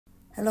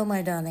Hello,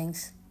 my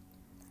darlings.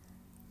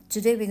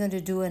 Today we're going to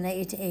do an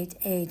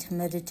 888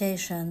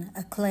 meditation,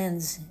 a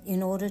cleanse,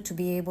 in order to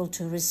be able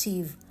to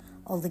receive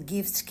all the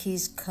gifts,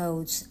 keys,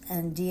 codes,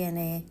 and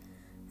DNA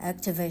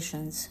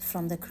activations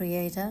from the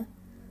Creator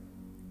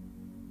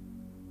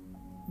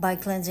by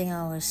cleansing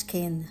our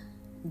skin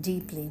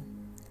deeply.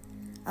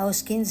 Our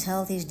skin's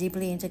health is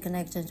deeply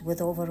interconnected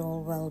with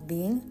overall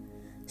well-being.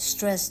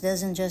 Stress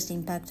doesn't just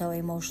impact our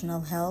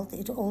emotional health,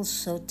 it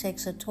also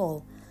takes a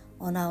toll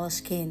on our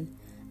skin.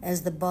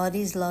 As the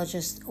body's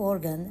largest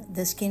organ,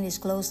 the skin is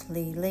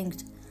closely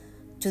linked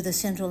to the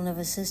central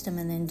nervous system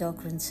and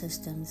endocrine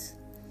systems.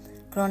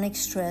 Chronic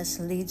stress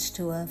leads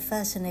to a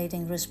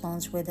fascinating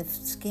response where the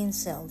skin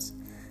cells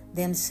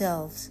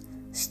themselves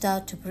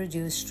start to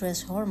produce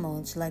stress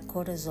hormones like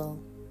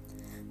cortisol.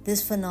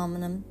 This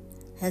phenomenon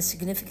has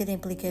significant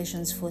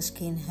implications for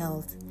skin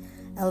health.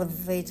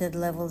 Elevated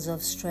levels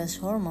of stress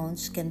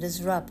hormones can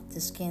disrupt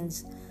the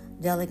skin's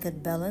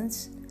delicate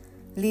balance,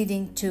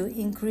 leading to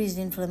increased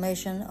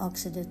inflammation,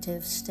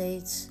 oxidative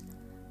states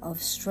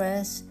of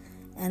stress,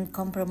 and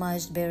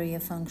compromised barrier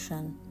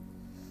function.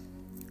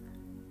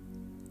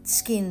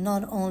 Skin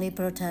not only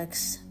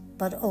protects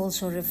but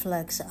also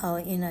reflects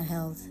our inner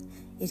health.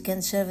 It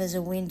can serve as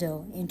a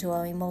window into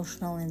our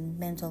emotional and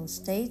mental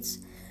states.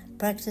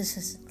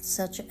 Practices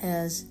such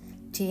as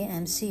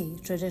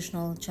TMC,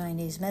 traditional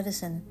Chinese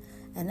medicine,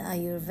 and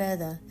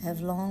Ayurveda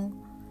have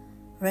long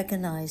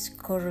recognized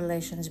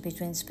correlations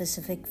between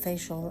specific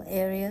facial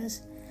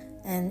areas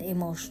and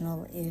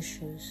emotional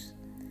issues.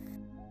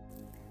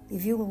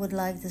 If you would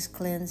like this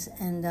cleanse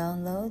and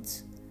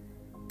downloads,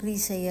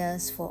 please say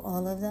yes for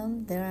all of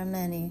them. There are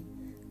many.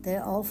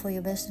 They're all for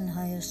your best and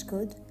highest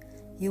good.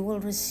 You will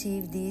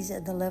receive these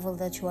at the level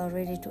that you are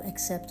ready to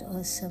accept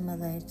or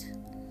assimilate.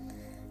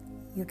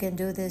 You can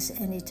do this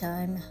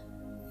anytime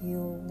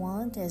you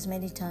want, as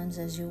many times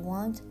as you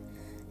want,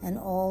 and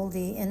all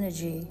the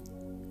energy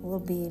will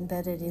be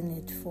embedded in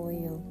it for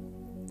you.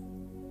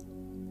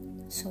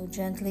 So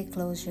gently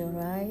close your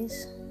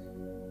eyes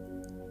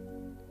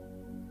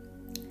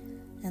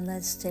and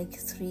let's take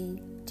 3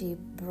 deep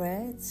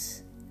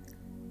breaths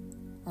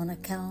on a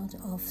count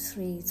of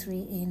 3.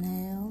 3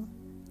 inhale,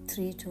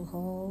 3 to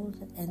hold,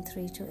 and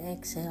 3 to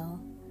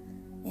exhale.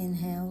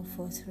 Inhale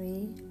for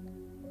 3,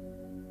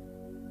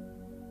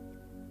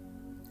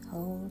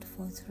 hold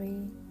for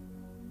 3,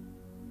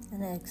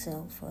 and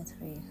exhale for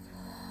 3.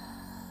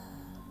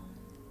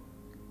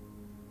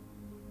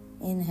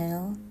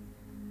 Inhale,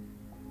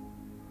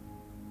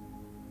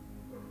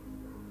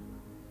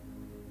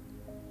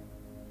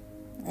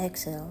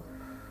 exhale,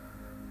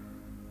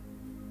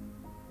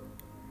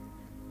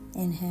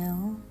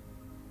 inhale,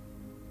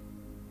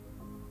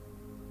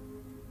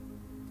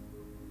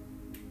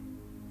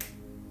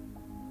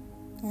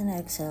 and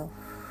exhale,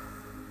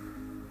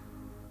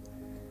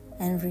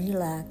 and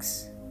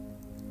relax.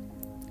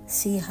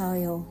 See how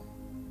you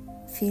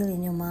feel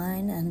in your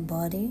mind and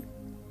body.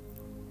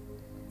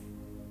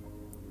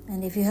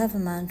 And if you have a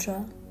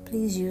mantra,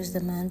 please use the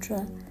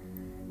mantra,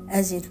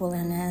 as it will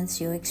enhance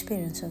your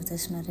experience of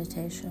this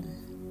meditation.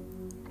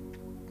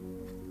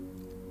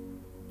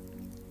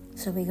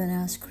 So we're going to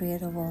ask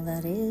Creator of all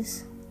that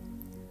is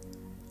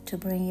to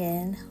bring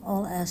in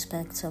all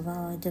aspects of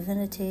our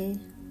divinity,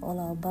 all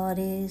our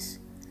bodies,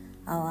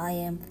 our I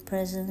Am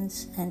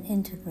presence, and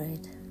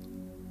integrate.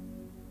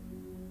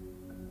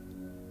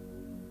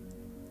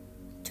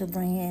 To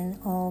bring in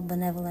all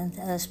benevolent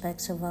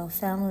aspects of our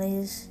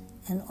families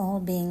and all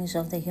beings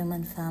of the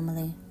human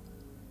family.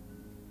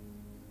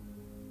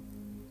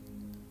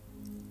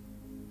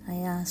 I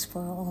ask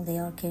for all the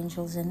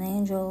archangels and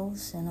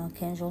angels, and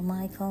Archangel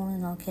Michael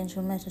and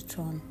Archangel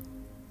Metatron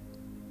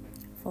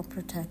for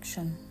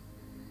protection.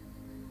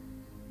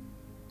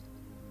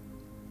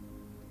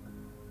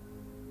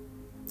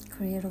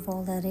 Creator of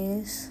all that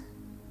is,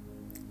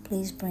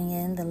 please bring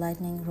in the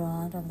lightning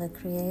rod of the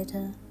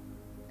Creator,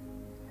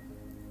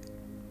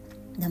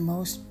 the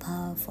most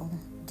powerful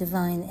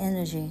divine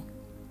energy,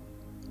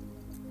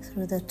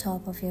 through the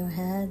top of your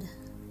head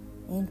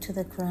into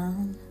the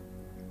crown,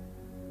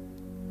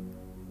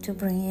 to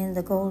bring in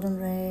the golden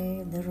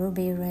ray, the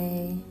ruby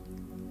ray,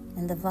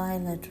 and the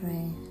violet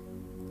ray.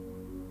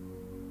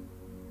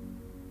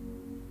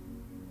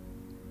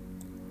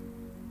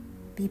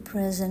 Be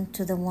present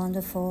to the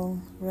wonderful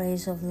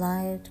rays of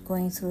light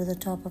going through the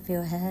top of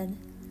your head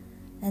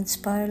and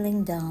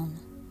spiraling down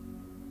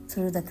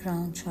through the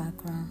crown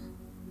chakra.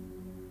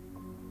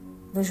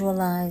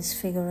 Visualize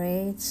figure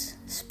eights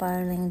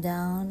spiraling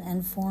down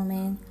and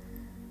forming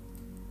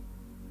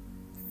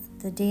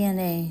the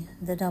DNA,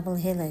 the double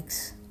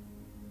helix,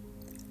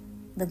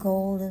 the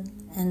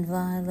golden and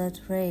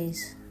violet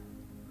rays,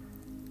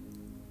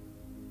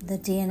 the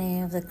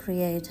DNA of the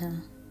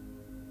Creator,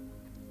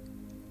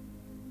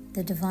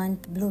 the divine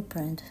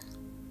blueprint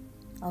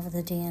of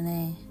the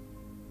DNA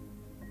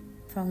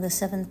from the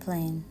seventh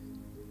plane,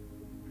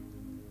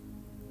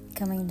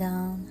 coming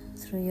down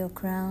through your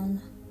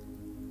crown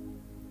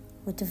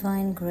with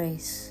divine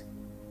grace,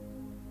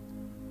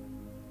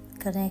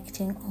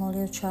 connecting all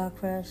your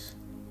chakras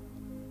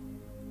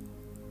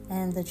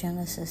and the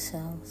Genesis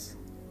cells.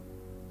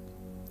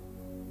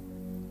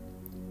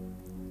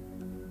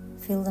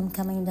 Feel them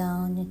coming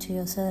down into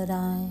your third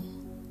eye,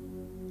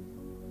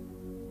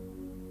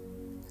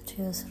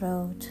 to your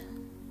throat,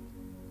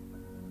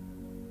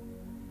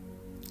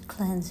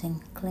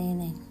 cleansing,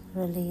 cleaning,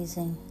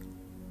 releasing,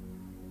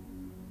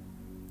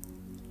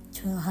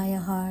 to your higher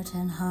heart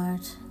and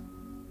heart,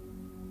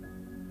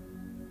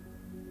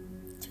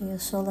 to your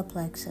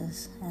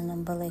solarplexus and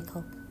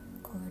umbilical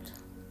cord.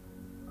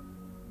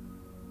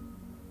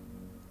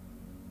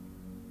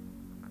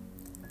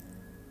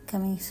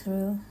 Coming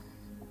through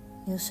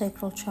your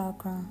sacral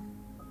chakra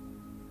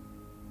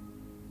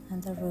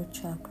and the root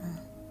chakra.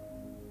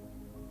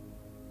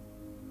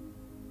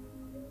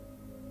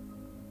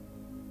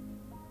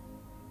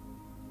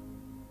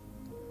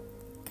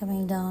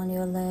 Coming down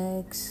your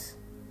legs,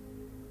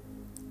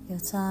 your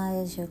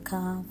thighs, your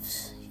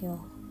calves,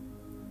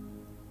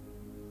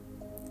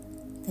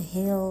 the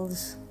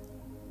heels,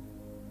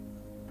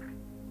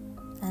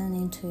 and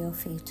into your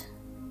feet,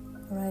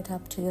 right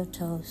up to your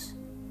toes.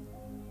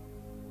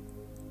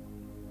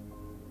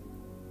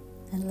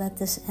 And let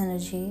this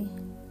energy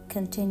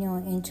continue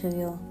into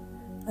your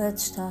Earth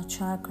Star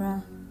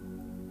chakra,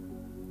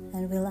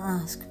 and we'll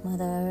ask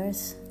Mother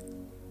Earth,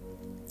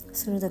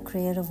 through the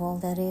Creator of all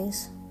that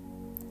is,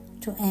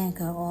 to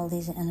anchor all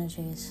these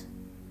energies.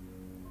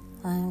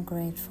 I am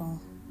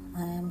grateful,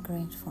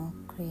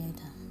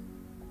 Creator.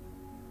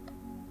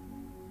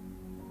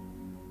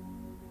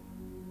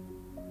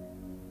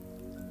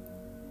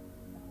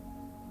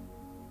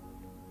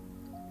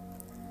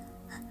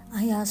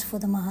 I ask for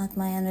the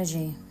Mahatma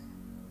energy.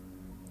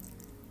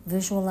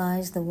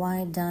 Visualize the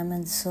white,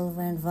 diamond,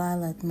 silver, and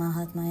violet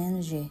Mahatma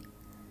energy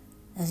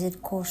as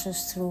it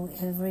courses through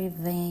every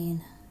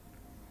vein,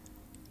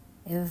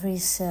 every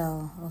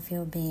cell of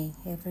your being,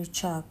 every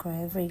chakra,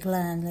 every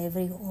gland,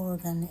 every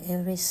organ,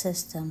 every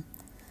system,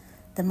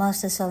 the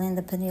master cell in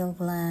the pineal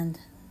gland,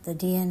 the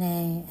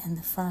DNA, and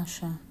the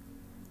fascia.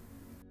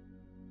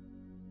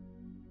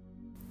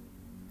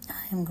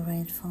 I am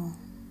grateful.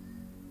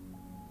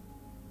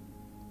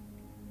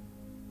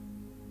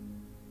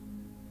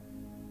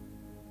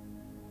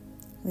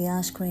 We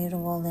ask Creator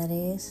of all that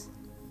is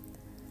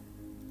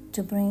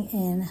to bring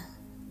in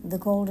the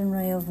golden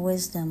ray of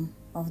wisdom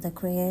of the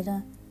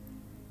Creator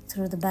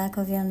through the back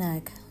of your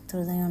neck,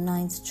 through your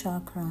ninth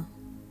chakra,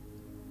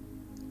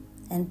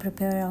 and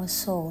prepare our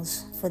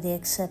souls for the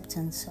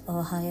acceptance of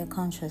a higher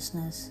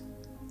consciousness,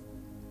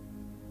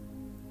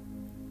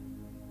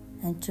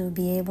 and to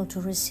be able to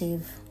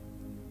receive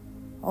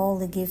all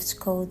the gifts,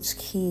 codes,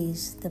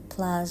 keys, the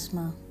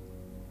plasma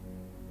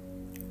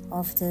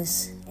of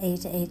this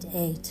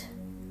 888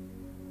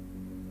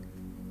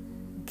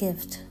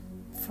 gift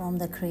from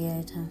the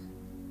Creator.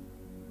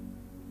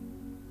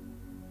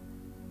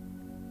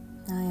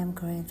 I am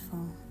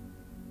grateful.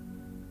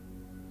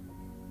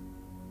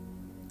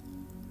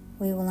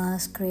 We will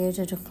ask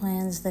Creator to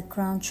cleanse the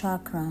crown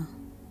chakra,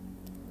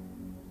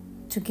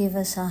 to give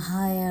us a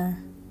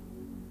higher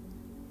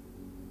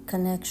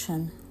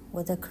connection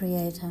with the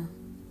Creator,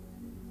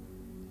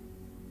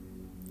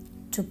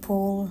 to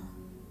pull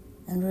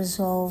and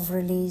resolve,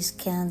 release,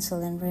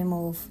 cancel, and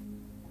remove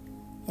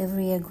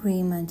every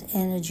agreement,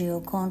 energy, or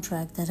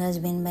contract that has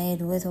been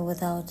made with or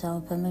without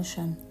our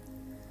permission.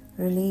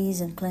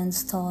 Release and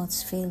cleanse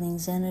thoughts,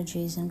 feelings,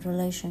 energies, and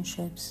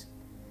relationships.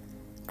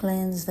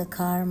 Cleanse the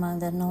karma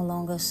that no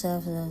longer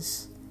serves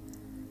us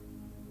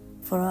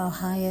for our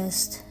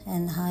highest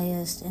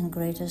and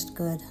greatest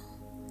good,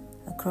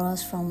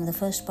 across from the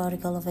first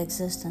particle of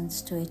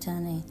existence to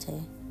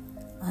eternity.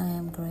 I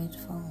am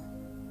grateful.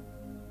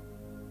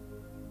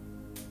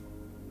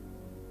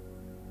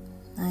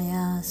 I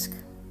ask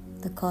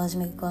the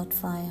cosmic God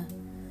fire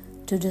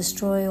to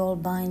destroy all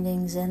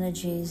bindings,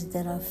 energies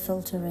that are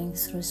filtering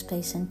through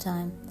space and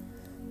time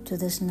to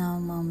this now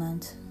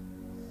moment,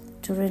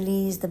 to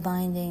release the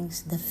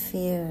bindings, the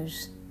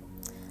fears,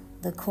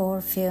 the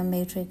core fear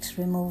matrix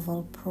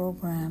removal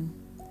program,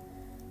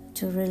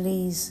 to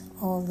release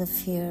all the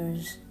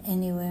fears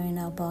anywhere in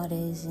our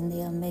bodies, in the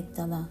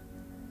amygdala,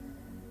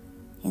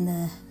 in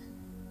the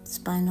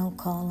spinal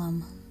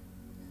column,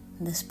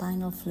 in the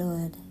spinal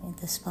fluid, in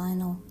the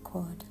spinal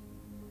cord,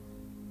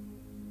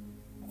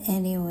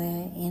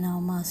 anywhere in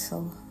our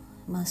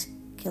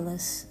muscular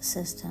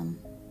system,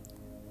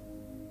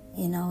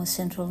 in our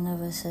central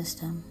nervous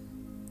system,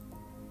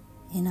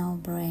 in our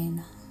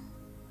brain.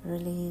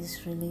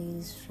 Release,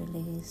 release,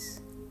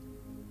 release.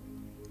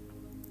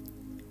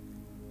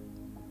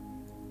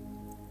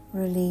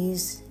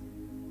 Release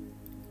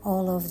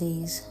all of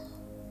these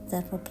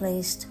that were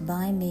placed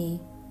by me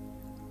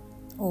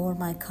or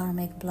my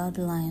karmic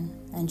bloodline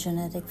and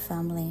genetic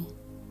family.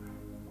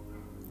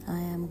 I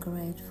am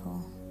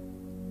grateful.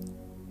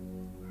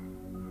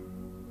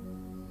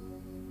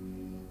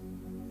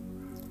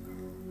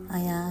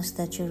 I ask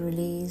that you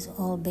release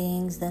all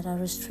beings that are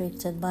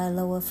restricted by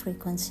lower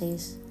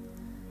frequencies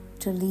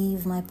to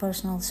leave my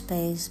personal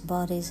space,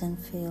 bodies, and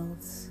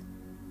fields.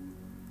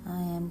 I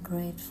am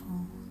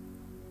grateful.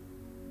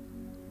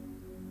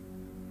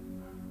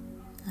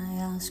 I I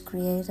ask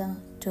Creator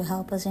to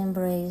help us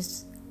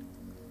embrace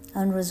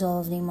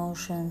unresolved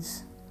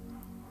emotions.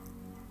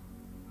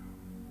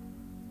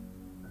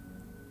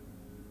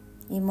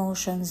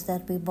 Emotions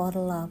that we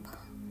bottle up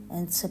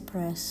and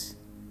suppress.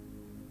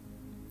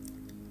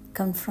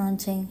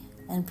 Confronting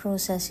and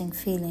processing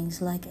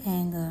feelings like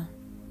anger,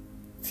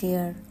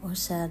 fear, or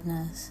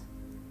sadness.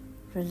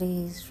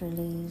 Release,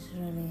 release,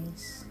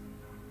 release.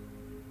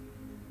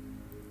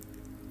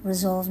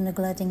 Resolve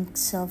neglecting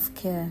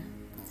self-care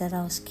that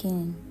our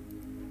skin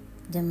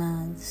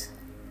demands.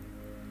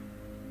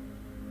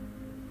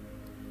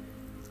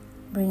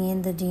 Bring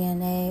in the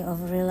DNA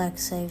of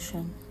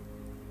relaxation,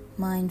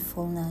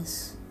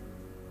 mindfulness,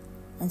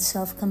 and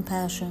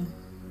self-compassion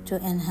to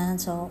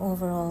enhance our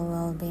overall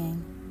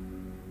well-being.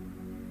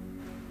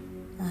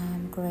 I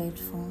am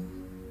grateful.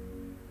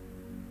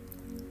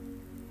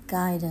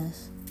 Guide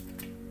us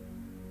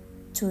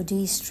to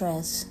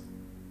de-stress,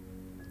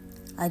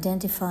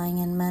 identifying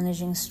and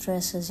managing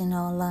stresses in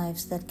our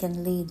lives that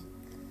can lead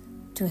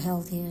to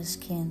healthier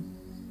skin.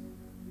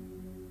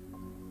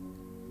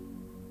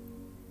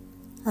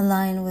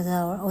 Align with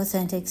our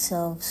authentic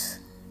selves,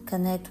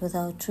 connect with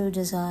our true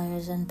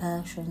desires and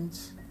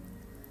passions,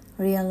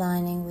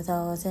 realigning with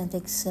our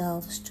authentic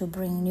selves to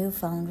bring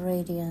newfound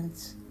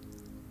radiance,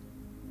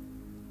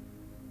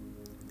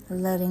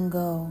 letting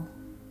go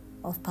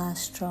of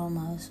past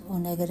traumas or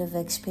negative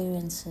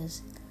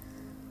experiences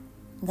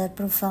that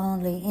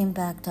profoundly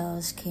impact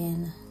our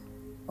skin,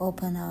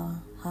 open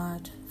our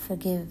heart,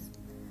 forgive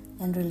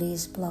and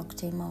release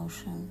blocked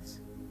emotions,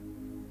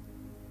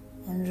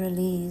 and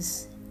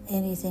release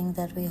anything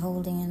that we're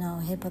holding in our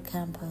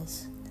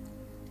hippocampus,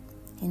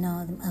 in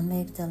our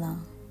amygdala,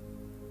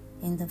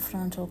 in the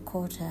frontal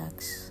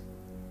cortex,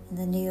 in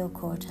the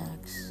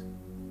neocortex.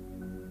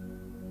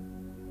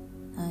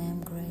 I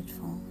am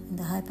grateful. In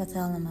the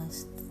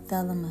hypothalamus, the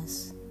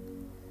thalamus,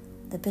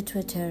 the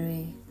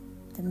pituitary,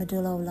 the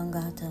medulla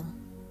oblongata,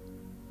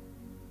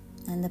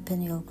 and the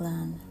pineal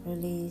gland.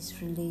 Release,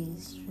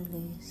 release,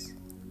 release.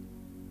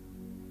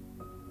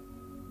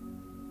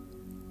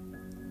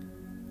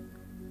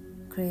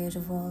 Creator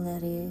of all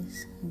that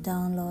is,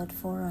 download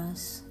for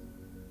us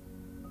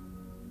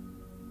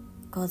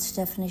God's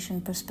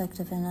definition,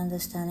 perspective, and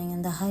understanding,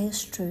 and the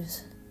highest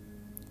truth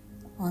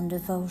on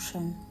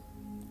devotion,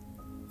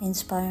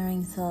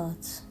 inspiring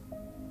thoughts,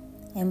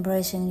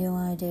 embracing new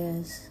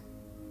ideas,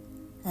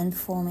 and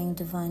forming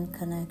divine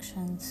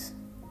connections.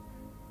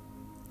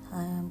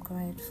 I am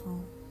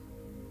grateful.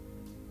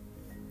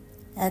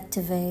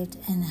 Activate,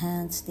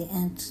 enhance the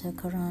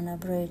Antakarana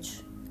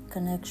bridge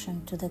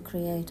connection to the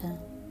Creator.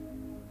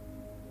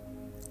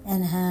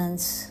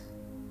 Enhance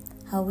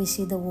how we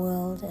see the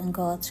world and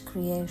God's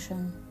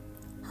creation,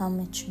 how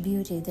much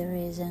beauty there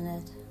is in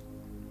it.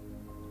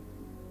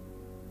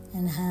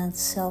 Enhance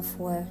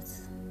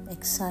self-worth,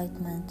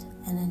 excitement,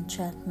 and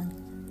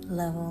enchantment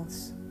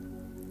levels.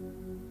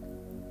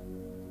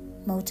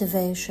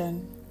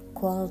 Motivation,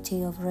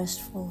 quality of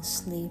restful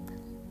sleep,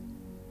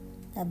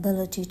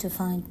 ability to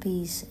find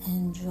peace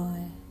and joy.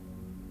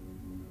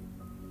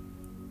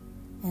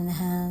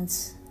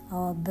 Enhance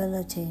our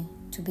ability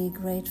to be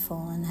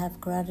grateful and have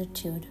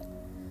gratitude,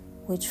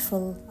 which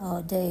fill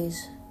our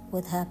days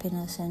with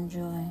happiness and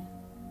joy.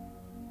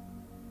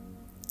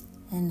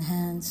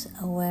 Enhance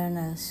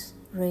awareness,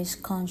 raise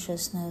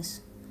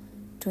consciousness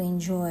to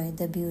enjoy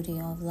the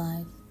beauty of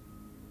life.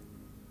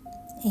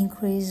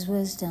 Increase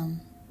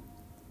wisdom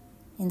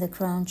in the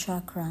crown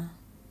chakra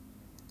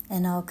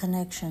and our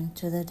connection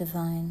to the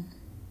divine.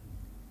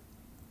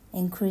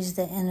 Increase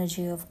the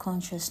energy of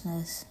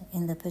consciousness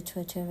in the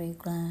pituitary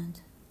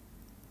gland.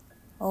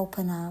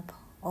 Open up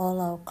all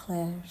our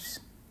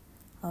clairs,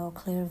 our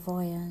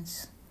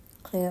clairvoyance,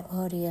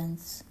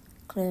 clairaudience,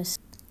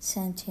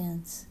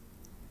 clairsentience,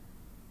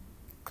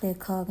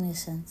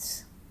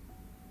 claircognizance.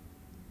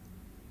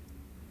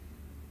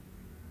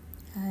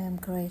 I am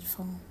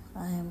grateful,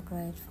 I am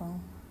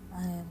grateful,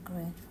 I am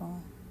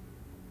grateful.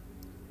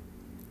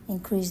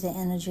 Increase the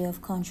energy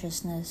of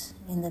consciousness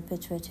in the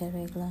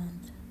pituitary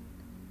gland.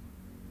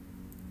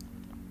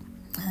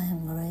 I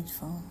am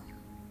grateful.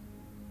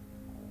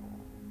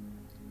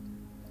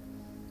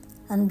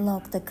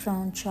 Unblock the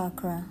crown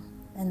chakra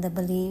and the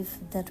belief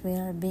that we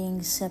are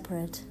being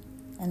separate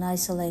and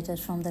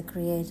isolated from the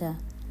Creator,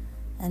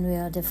 and we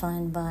are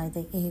defined by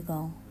the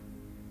ego.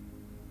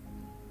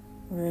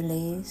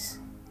 Release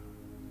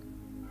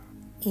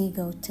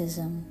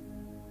egotism,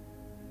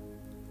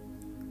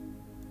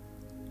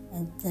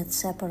 and that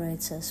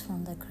separates us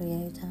from the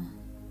Creator.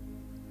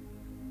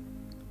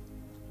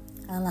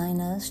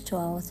 Align us to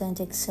our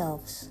authentic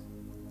selves,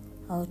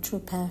 our true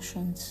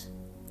passions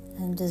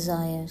and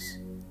desires,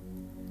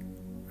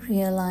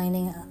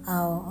 realigning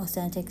our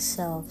authentic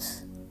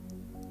selves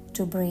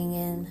to bring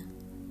in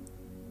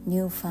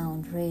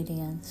newfound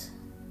radiance.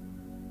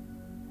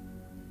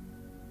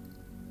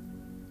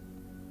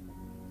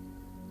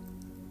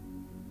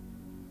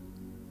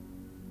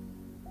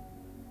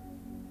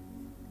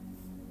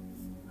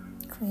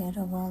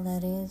 Creator of all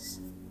that is,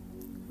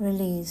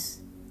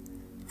 release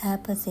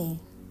apathy,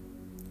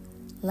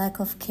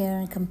 lack of care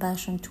and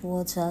compassion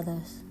towards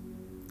others,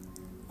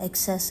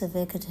 excessive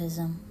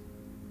egotism,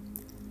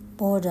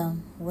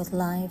 boredom with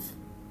life,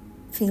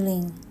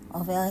 feeling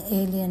of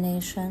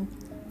alienation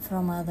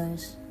from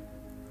others,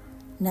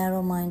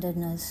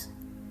 narrow-mindedness,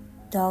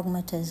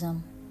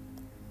 dogmatism,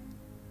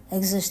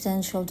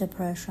 existential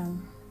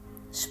depression,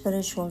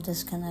 spiritual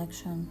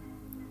disconnection,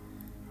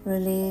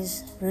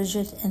 release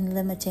rigid and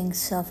limiting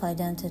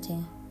self-identity,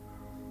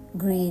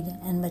 greed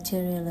and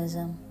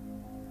materialism,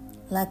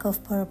 lack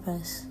of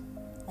purpose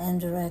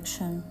and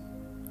direction,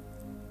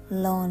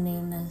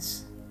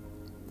 loneliness,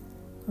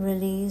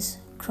 release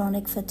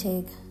chronic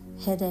fatigue,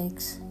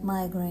 headaches,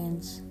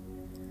 migraines,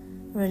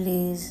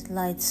 release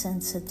light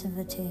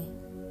sensitivity.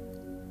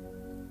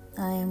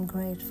 I am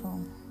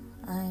grateful,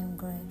 I am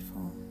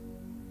grateful,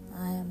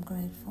 I am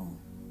grateful.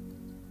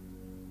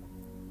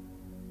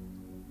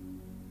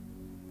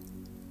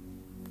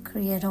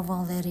 Creator of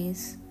all that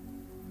is,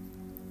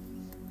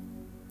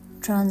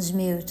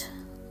 transmute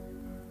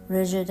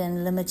rigid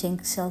and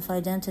limiting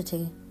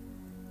self-identity,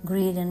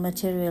 greed and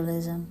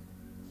materialism,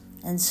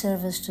 and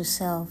service to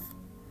self,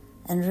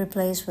 and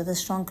replace with a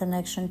strong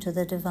connection to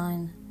the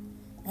divine,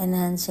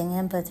 enhancing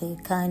empathy,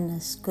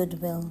 kindness,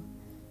 goodwill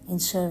in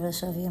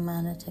service of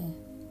humanity.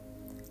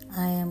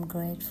 I am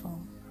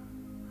grateful.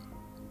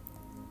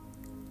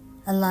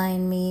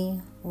 Align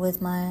me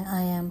with my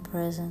I am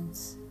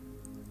presence.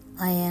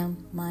 I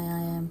am my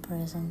I am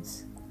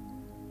presence.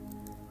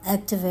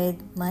 Activate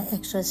my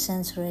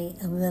extrasensory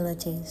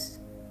abilities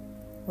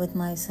with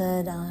my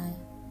third eye,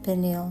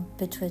 pineal,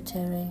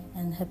 pituitary,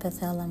 and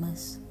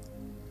hypothalamus.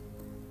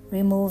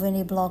 Remove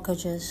any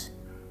blockages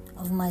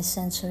of my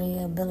sensory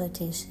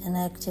abilities and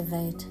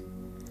activate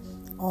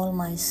all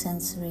my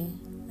sensory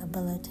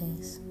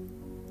abilities.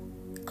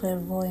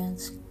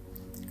 Clairvoyance,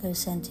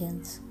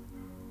 clairsentience,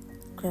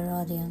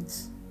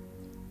 clairaudience.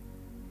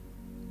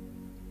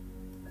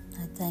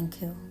 I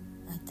thank you,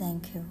 I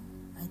thank you,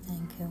 I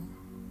thank you.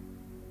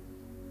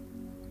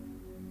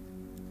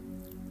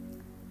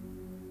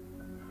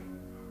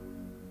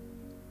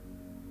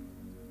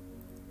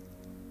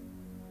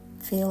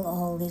 Feel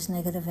all these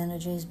negative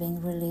energies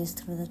being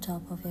released through the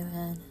top of your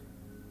head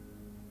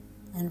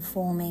and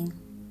forming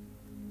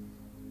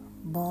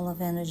a ball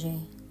of energy.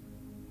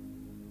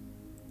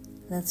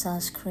 Let's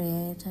ask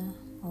Creator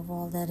of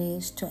all that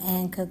is to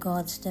anchor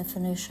God's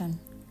definition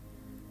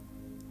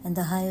and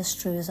the highest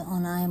truth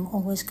on I am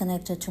always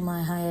connected to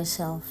my higher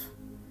self.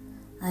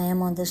 I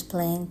am on this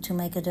plane to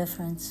make a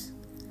difference.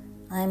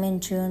 I am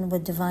in tune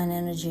with divine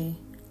energy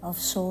of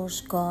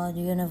Source, God,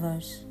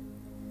 Universe.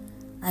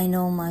 I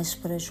know my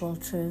spiritual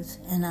truth,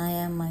 and I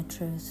am my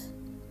truth.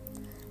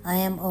 I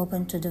am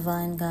open to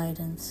divine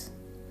guidance.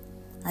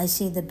 I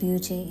see the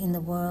beauty in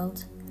the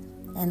world,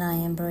 and I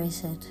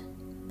embrace it.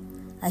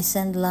 I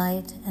send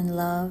light and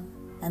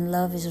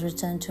love is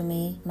returned to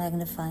me,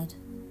 magnified.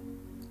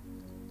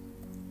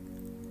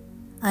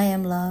 I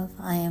am love,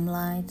 I am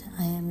light,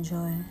 I am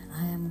joy,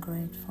 I am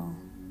grateful.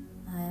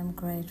 I am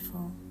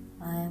grateful,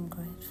 I am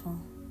grateful.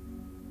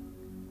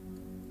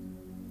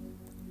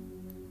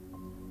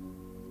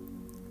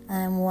 I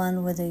am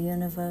one with the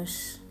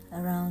universe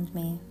around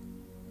me.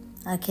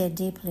 I care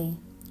deeply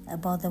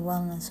about the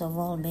wellness of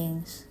all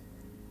beings.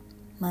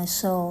 My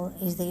soul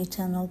is the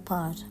eternal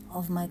part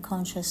of my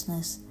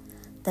consciousness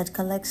that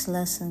collects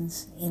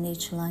lessons in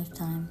each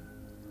lifetime.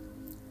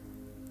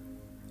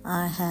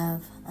 I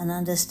have an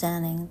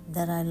understanding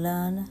that I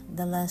learn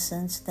the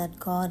lessons that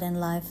God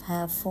and life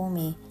have for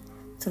me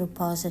through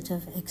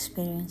positive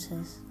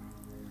experiences.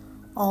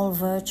 All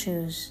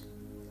virtues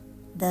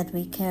that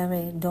we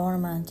carry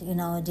dormant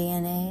in our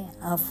DNA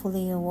are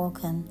fully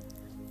awoken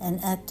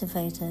and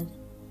activated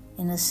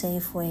in a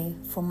safe way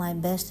for my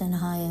best and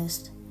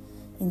highest,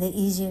 in the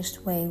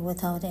easiest way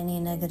without any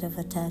negative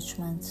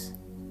attachments.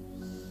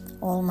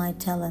 All my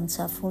talents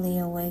are fully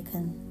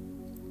awakened,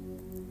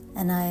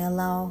 and I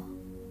allow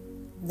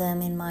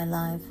them in my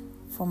life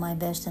for my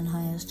best and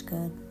highest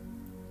good.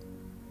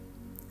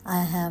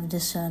 I have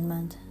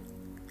discernment,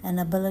 an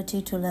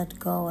ability to let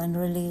go and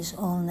release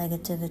all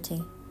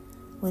negativity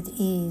with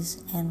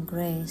ease and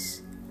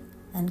grace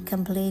and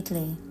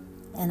completely,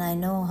 and I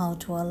know how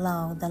to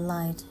allow the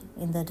light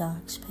in the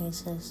dark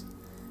spaces.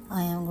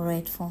 I am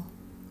grateful,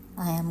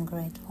 I am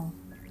grateful,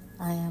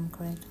 I am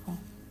grateful.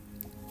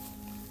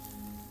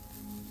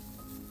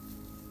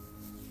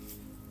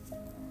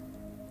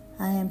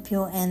 I am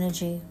pure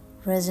energy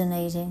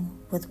resonating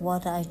with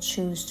what I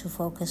choose to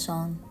focus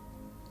on.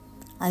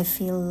 I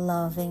feel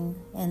loving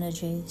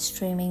energy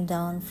streaming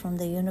down from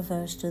the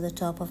universe to the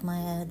top of my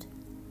head.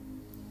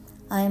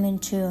 I am in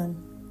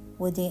tune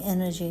with the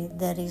energy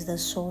that is the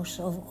source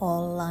of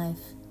all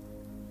life,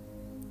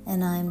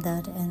 and I am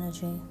that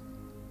energy.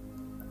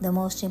 The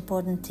most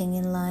important thing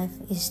in life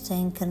is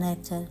staying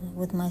connected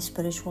with my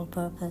spiritual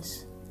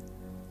purpose.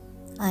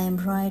 I am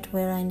right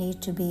where I need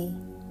to be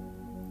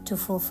to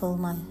fulfill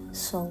my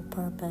soul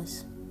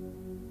purpose.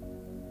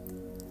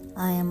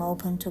 I am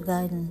open to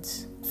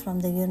guidance from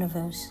the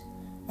universe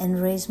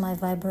and raise my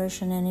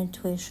vibration and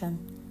intuition.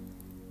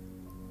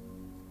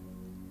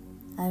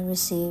 I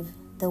receive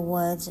the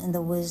words and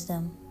the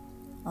wisdom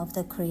of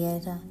the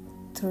Creator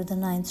through the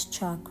 9th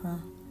chakra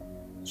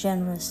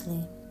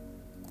generously.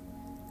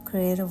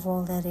 Creator of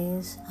all that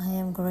is, I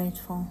am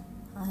grateful,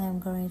 I am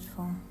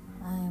grateful,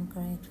 I am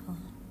grateful.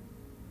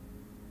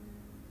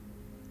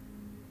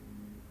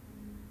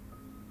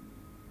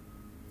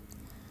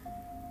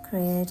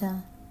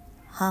 Creator,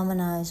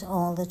 harmonize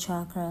all the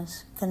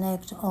chakras,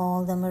 connect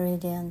all the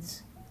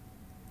meridians,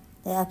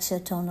 the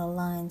axiotonal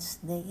lines,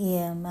 the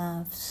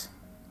EMFs.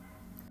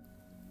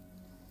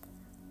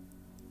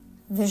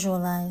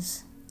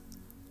 Visualize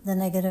the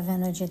negative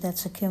energy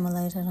that's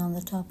accumulated on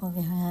the top of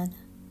your head,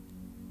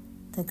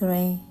 the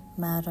gray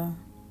matter,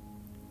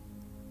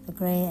 the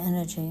gray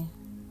energy.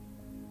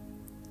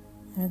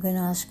 And you're going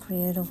to ask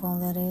Creator of all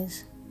that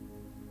is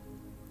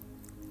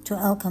to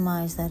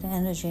alchemize that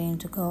energy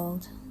into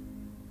gold.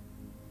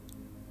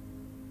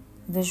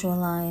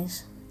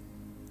 Visualize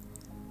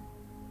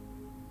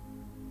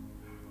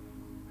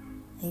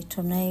a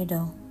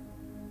tornado,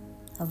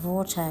 a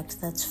vortex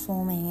that's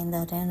forming in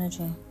that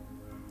energy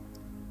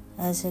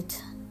as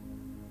it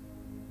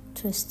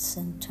twists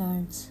and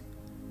turns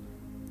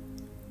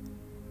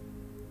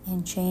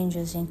and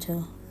changes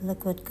into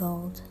liquid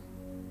gold.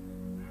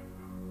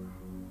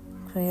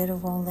 Creator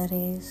of all that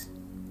is,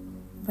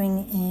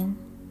 bring in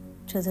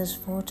to this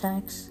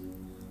vortex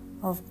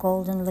of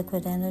golden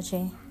liquid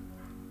energy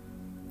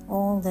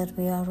all that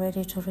we are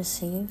ready to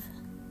receive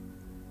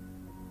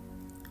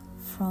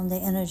from the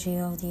energy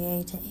of the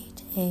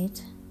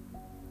 888,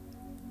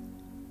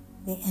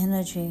 the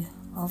energy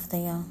of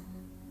the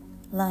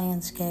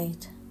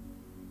Lionsgate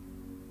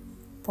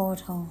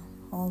portal,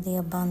 all the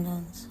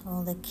abundance,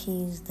 all the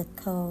keys, the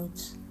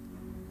codes,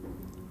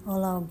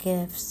 all our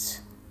gifts,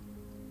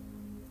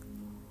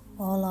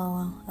 all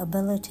our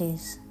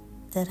abilities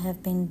that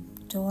have been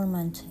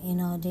dormant in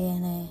our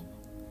DNA.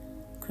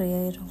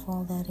 Creator of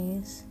all that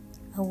is,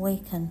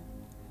 awaken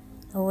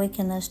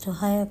us to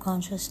higher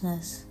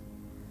consciousness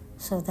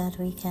so that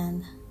we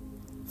can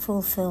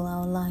fulfill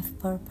our life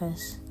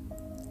purpose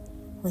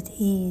with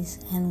ease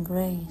and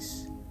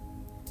grace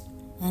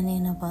and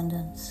in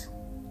abundance.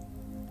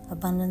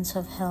 Abundance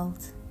of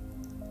health,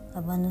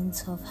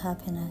 abundance of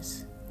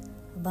happiness,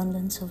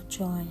 abundance of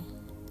joy,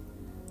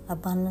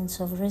 abundance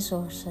of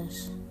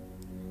resources,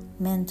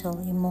 mental,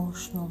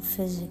 emotional,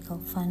 physical,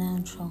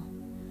 financial,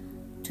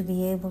 to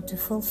be able to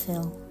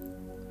fulfill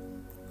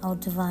our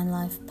divine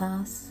life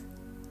path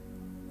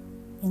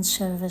in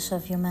service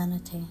of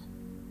humanity.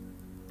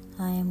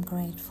 I am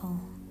grateful,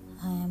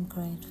 I am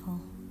grateful,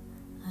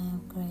 I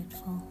am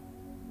grateful.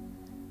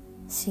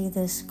 See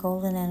this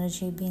golden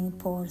energy being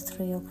poured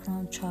through your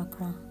crown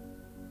chakra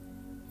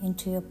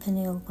into your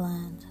pineal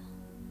gland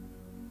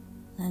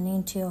and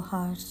into your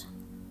heart,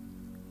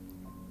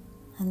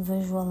 and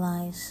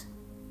visualize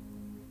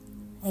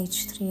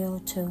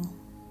H3O2,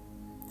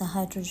 the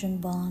hydrogen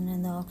bond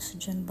and the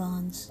oxygen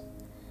bonds,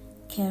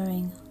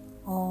 carrying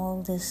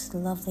all this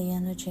lovely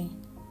energy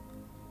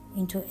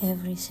into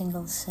every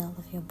single cell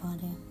of your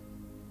body.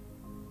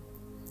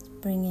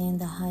 Bring in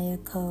the higher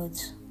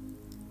codes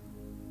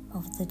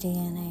of the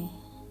DNA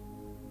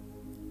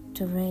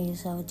to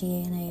raise our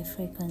DNA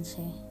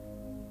frequency.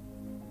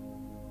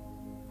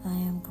 I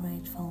am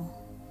grateful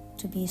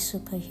to be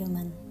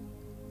superhuman.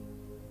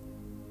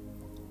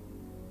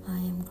 I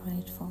am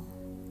grateful.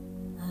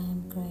 I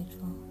am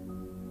grateful.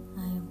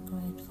 I am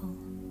grateful.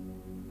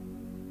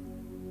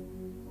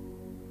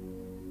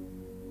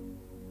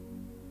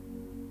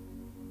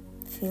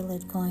 Feel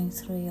it going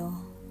through your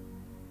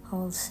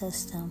whole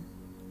system,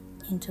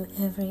 into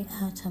every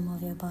atom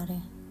of your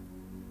body,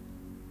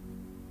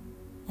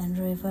 and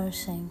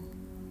reversing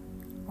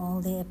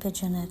all the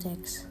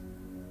epigenetics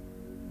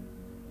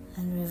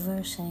and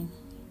reversing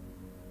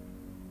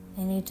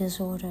any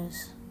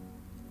disorders,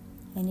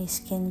 any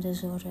skin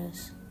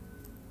disorders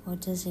or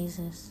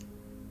diseases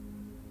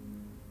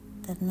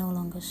that no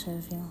longer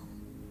serve you.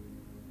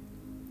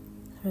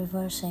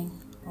 Reversing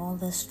all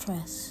the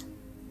stress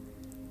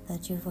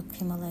that you've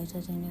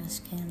accumulated in your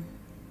skin.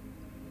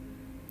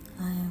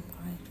 I am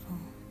grateful.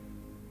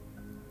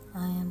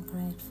 I am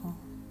grateful.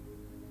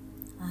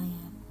 I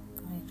am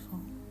grateful.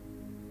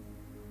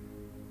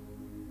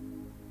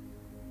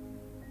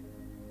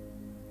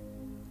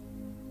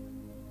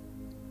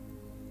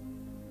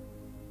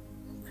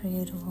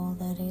 Creator of all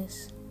that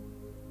is,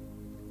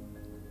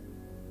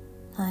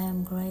 I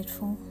am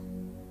grateful.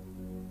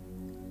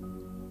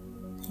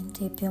 In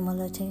deep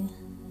humility,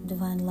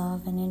 divine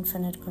love, and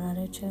infinite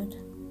gratitude,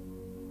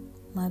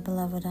 my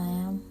beloved I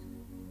am,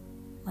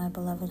 my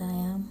beloved I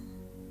am,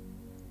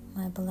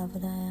 my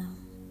beloved I am.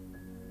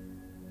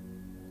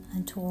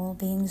 And to all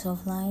beings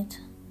of light,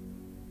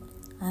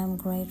 I am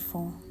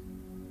grateful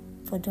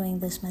for doing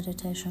this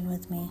meditation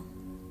with me.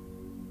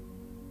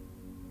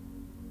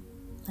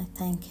 I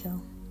thank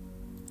you.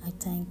 I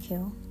thank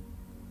you.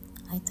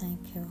 I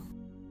thank you.